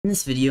In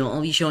this video,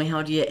 I'll be showing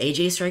how to get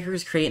AJ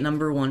Striker's crate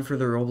number 1 for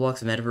the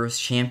Roblox Metaverse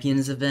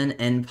Champions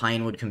event in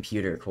Pinewood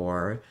Computer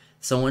Core.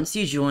 So once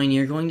you join,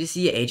 you're going to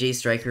see AJ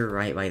Striker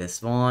right by the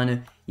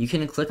spawn. You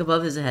can click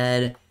above his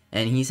head,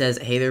 and he says,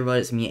 "Hey there bud,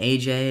 it's me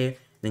AJ."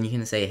 Then you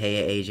can say,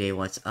 "Hey AJ,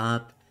 what's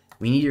up?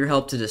 We need your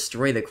help to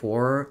destroy the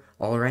core."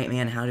 "Alright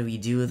man, how do we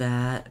do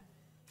that?"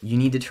 "You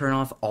need to turn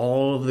off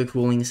all of the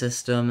cooling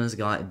systems,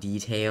 got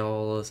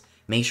details.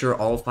 Make sure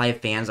all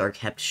 5 fans are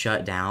kept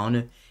shut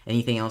down.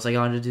 Anything else I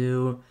gotta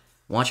do?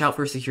 Watch out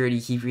for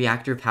security, keep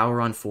reactor power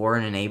on 4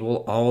 and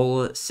enable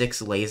all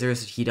 6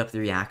 lasers to heat up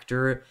the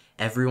reactor.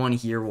 Everyone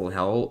here will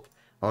help."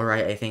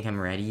 Alright, I think I'm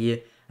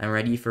ready. I'm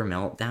ready for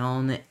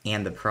Meltdown,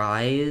 and the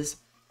prize.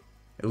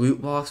 A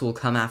loot box will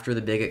come after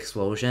the big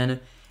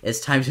explosion.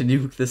 It's time to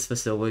nuke this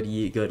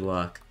facility, good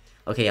luck.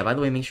 Okay, yeah, by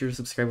the way, make sure to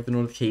subscribe with the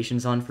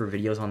notifications on for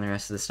videos on the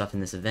rest of the stuff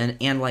in this event,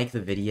 and like the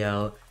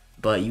video.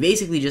 But you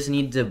basically just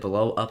need to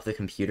blow up the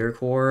computer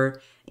core,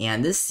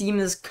 and this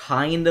seems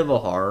kind of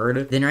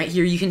hard. Then right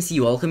here you can see,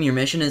 welcome, your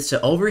mission is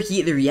to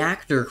overheat the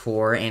reactor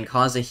core and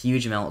cause a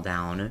huge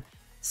meltdown.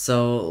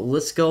 So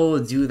let's go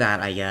do that,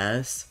 I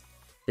guess.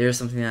 There's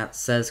something that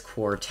says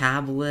core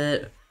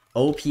tablet,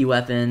 OP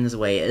weapons.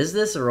 Wait, is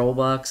this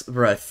Robux?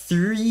 Bruh,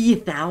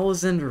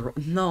 3,000?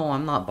 No,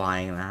 I'm not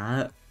buying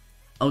that.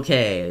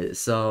 Okay,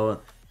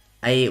 so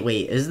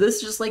wait, is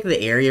this just like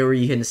the area where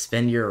you can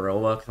spend your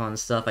Robux on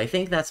stuff? I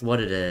think that's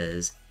what it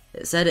is.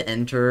 It said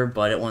enter,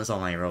 but it wants all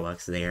my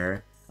Robux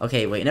there.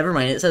 Okay, wait, never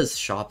mind, it says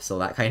shop, so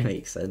that kind of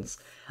makes sense.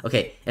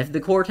 Okay, if the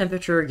core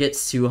temperature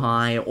gets too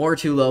high or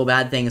too low,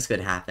 bad things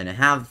could happen.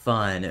 Have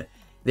fun.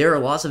 There are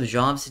lots of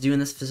jobs to do in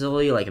this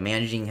facility, like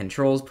managing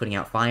controls, putting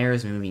out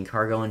fires, moving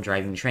cargo, and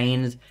driving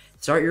trains.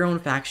 Start your own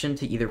faction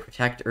to either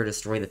protect or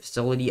destroy the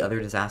facility. Other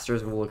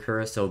disasters will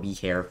occur, so be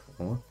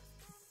careful.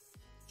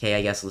 Okay,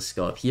 I guess let's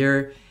go up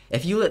here.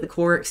 If you let the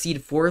core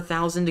exceed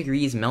 4,000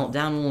 degrees,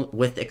 meltdown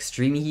with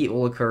extreme heat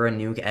will occur and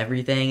nuke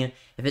everything.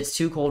 If it's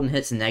too cold and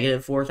hits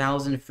negative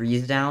 4,000,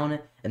 freeze down,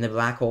 and the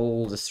black hole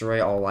will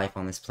destroy all life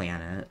on this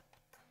planet.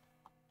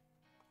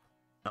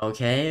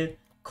 Okay,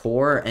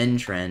 core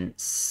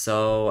entrance.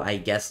 So I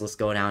guess let's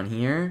go down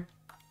here.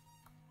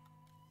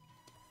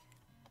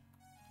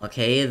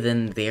 Okay,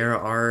 then there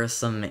are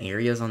some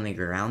areas on the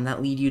ground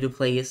that lead you to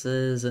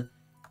places,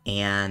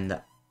 and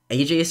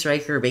AJ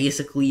Striker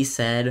basically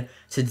said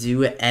to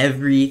do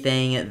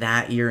everything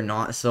that you're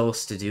not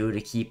supposed to do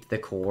to keep the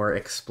core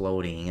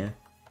exploding.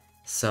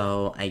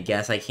 So I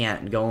guess I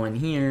can't go in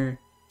here.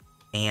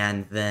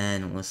 And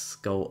then let's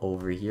go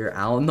over here.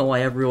 I don't know why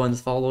everyone's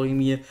following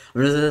me. I'm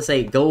just gonna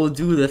say, go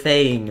do the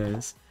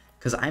things.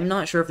 Because I'm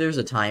not sure if there's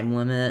a time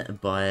limit,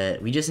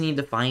 but we just need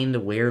to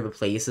find where the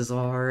places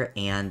are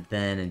and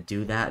then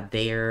do that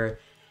there.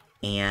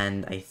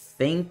 And I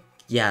think,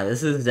 yeah,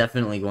 this is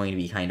definitely going to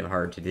be kind of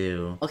hard to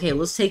do. Okay,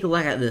 let's take a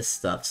look at this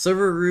stuff.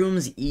 Server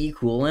rooms,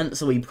 E-coolant,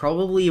 so we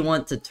probably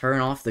want to turn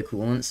off the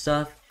coolant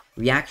stuff.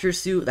 Reactor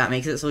suit, that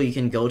makes it so you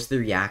can go to the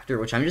reactor,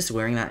 which I'm just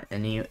wearing that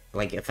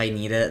like, if I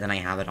need it, then I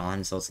have it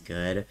on, so it's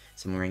good.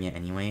 So I'm wearing it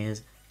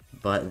anyways.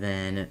 But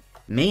then,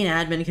 main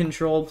admin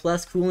control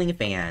plus cooling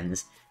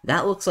fans.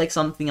 That looks like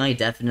something I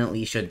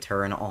definitely should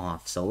turn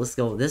off. So let's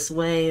go this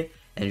way,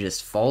 and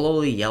just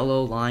follow the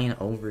yellow line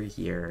over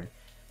here.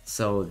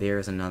 So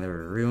there's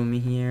another room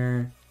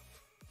here,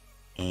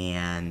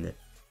 and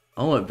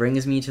oh, it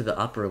brings me to the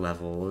upper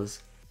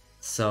levels.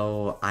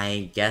 So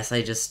I guess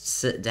I just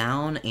sit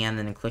down and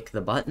then click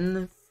the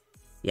button.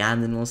 Yeah,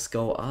 and then let's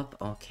go up.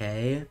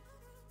 Okay,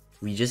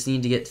 we just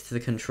need to get to the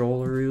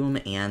control room,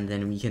 and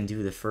then we can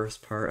do the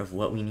first part of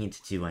what we need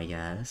to do, I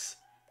guess.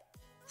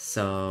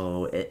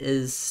 So it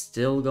is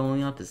still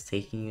going up, it's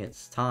taking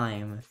its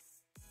time.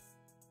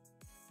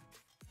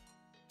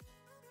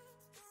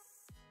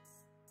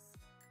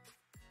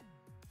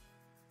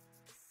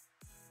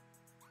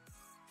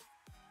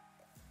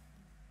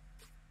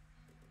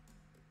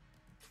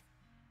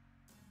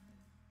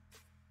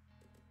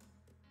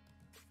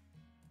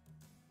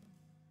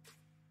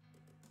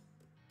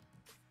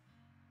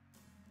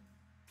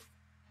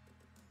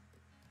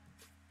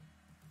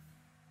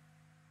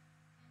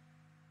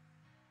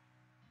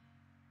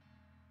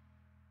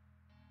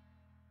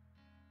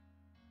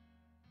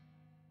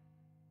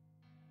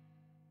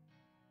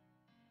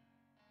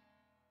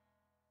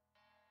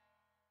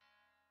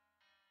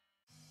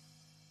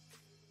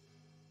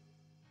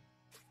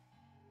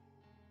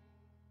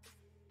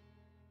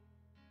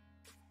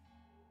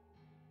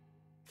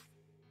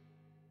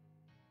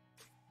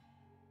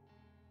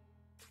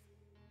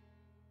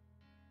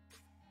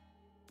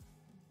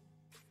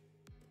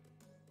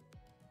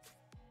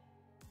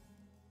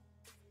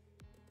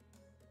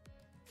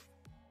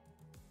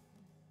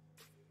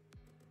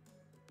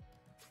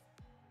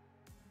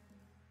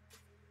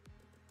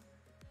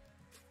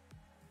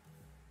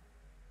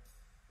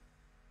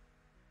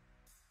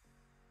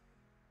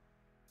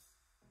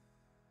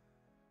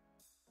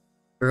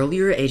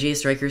 Earlier, AJ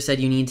Striker said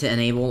you need to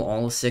enable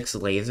all 6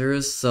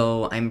 lasers,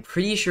 so I'm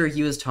pretty sure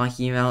he was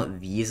talking about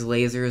these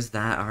lasers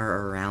that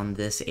are around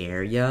this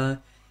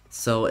area.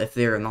 So if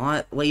they're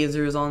not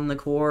lasers on the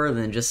core,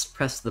 then just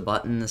press the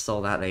button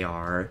so that they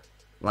are.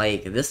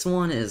 Like, this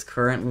one is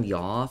currently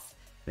off,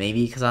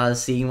 maybe because I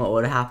was seeing what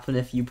would happen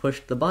if you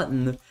pushed the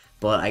button,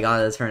 but I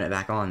gotta turn it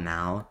back on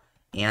now.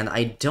 And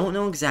I don't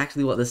know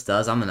exactly what this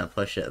does, I'm gonna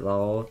push it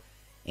though.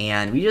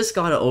 And we just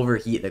gotta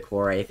overheat the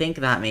core, I think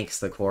that makes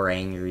the core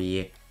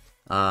angry.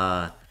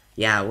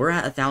 Yeah, we're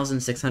at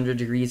 1,600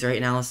 degrees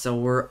right now, so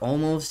we're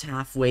almost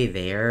halfway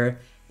there.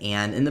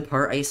 And in the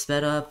part I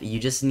sped up, you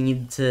just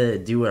need to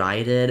do what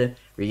I did,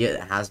 where you get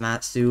the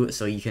hazmat suit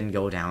so you can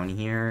go down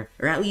here.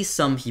 Or at least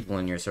some people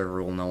in your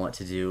server will know what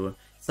to do.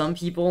 Some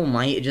people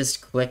might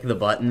just click the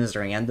buttons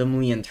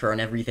randomly and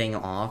turn everything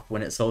off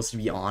when it's supposed to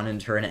be on,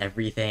 and turn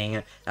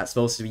everything that's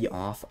supposed to be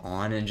off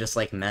on, and just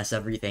like mess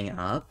everything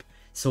up.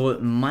 So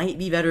it might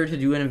be better to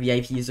do in a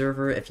VIP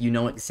server if you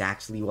know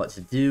exactly what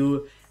to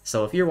do.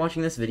 So if you're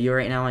watching this video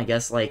right now, I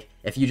guess, like,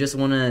 if you just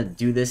want to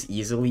do this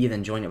easily,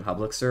 then join a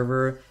public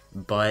server.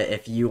 But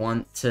if you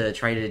want to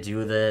try to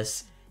do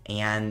this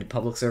and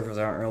public servers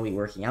aren't really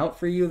working out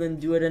for you, then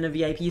do it in a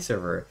VIP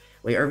server.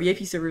 Wait, are VIP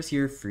servers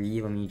here free?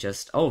 Let me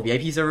just... Oh,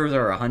 VIP servers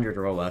are 100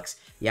 Robux.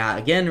 Yeah,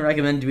 again,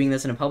 recommend doing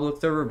this in a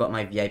public server, but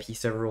my VIP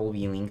server will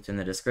be linked in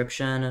the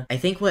description. I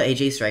think what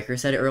AJ Striker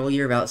said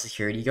earlier about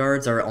security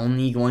guards are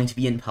only going to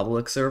be in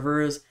public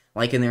servers.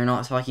 Like, and they're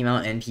not talking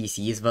about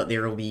NPCs, but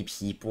there will be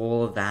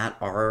people that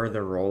are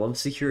the role of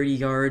security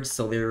guards,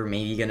 so they're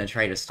maybe gonna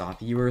try to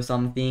stop you or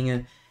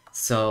something.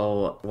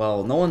 So,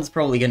 well, no one's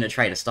probably gonna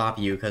try to stop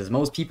you, because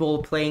most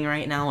people playing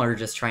right now are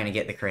just trying to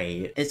get the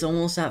crate. It's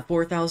almost at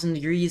 4,000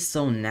 degrees,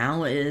 so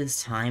now it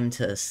is time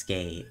to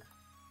escape.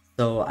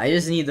 So, I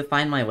just need to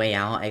find my way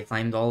out. I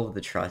climbed all of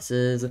the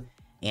trusses,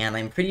 and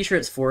I'm pretty sure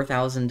it's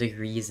 4,000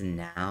 degrees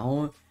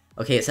now.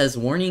 Okay, it says,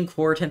 warning,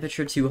 core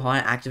temperature too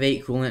hot,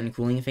 activate coolant and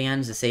cooling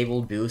fans,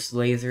 disable boost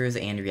lasers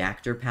and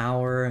reactor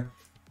power.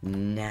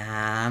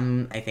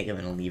 Nah, I think I'm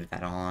gonna leave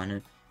that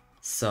on.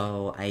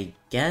 So, I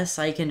guess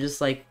I can just,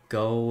 like,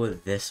 go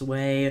this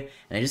way,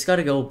 and I just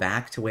gotta go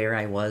back to where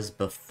I was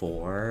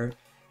before,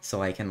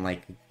 so I can,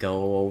 like,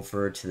 go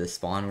over to the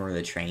spawn where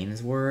the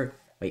trains were.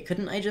 Wait,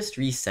 couldn't I just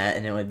reset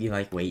and it would be,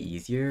 like, way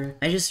easier?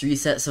 I just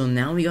reset, so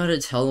now we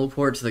gotta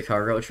teleport to the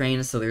cargo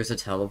train, so there's a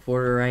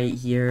teleporter right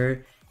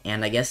here.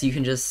 And I guess you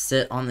can just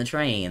sit on the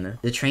train.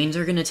 The trains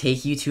are gonna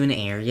take you to an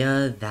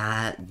area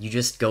that you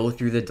just go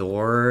through the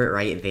door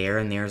right there,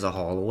 and there's a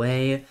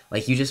hallway.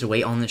 Like, you just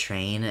wait on the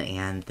train,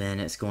 and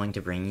then it's going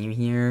to bring you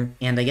here.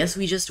 And I guess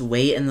we just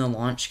wait in the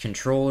launch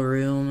control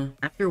room.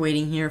 After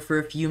waiting here for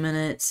a few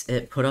minutes,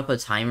 it put up a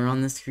timer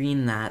on the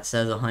screen that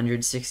says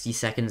 160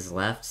 seconds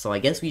left, so I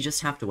guess we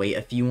just have to wait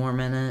a few more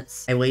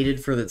minutes. I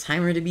waited for the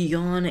timer to be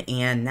gone,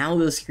 and now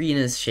the screen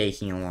is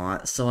shaking a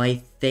lot, so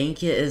I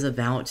think it is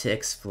about to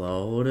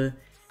explode.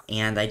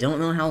 And I don't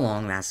know how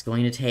long that's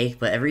going to take,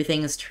 but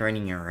everything is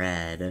turning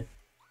red.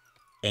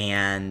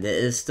 And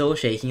it is still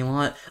shaking a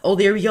lot. Oh,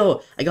 there we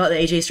go! I got the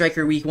AJ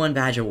Striker Week 1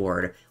 Badge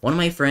Award. One of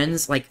my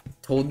friends, like,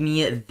 told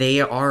me they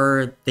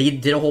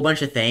did a whole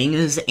bunch of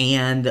things,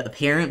 and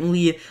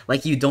apparently,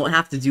 like, you don't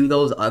have to do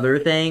those other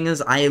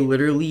things. I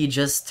literally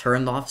just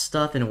turned off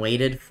stuff and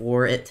waited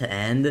for it to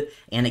end,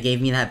 and it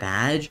gave me that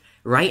badge.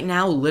 Right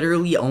now,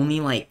 literally only,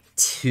 like,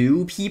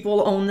 2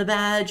 people own the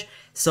badge,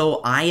 so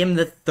I am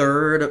the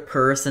 3rd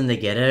person to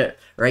get it,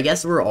 or I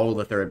guess we're all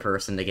the 3rd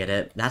person to get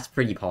it. That's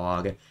pretty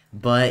pog.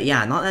 But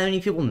yeah, not that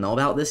many people know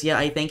about this yet,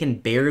 I think,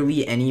 and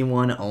barely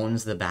anyone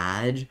owns the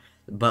badge.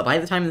 But by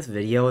the time this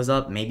video is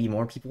up, maybe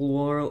more people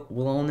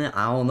will own it,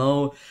 I don't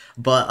know.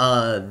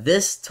 But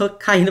this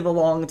took kind of a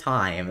long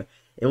time.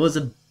 It was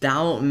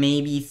about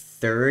maybe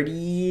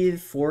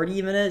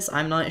 30-40 minutes,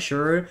 I'm not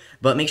sure.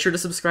 But make sure to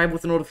subscribe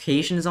with the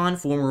notifications on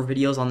for more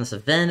videos on this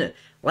event.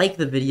 Like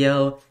the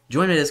video,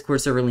 join my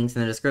Discord server, links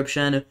in the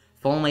description,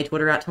 follow my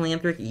Twitter at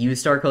Telanthric, use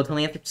star code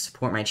Telanthric to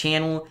support my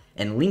channel,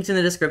 and linked in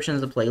the description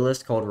is a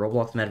playlist called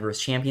Roblox Metaverse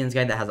Champions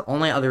Guide that has all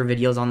my other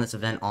videos on this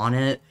event on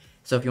it.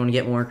 So if you want to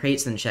get more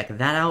crates, then check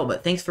that out.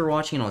 But thanks for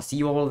watching, and I'll see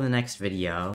you all in the next video.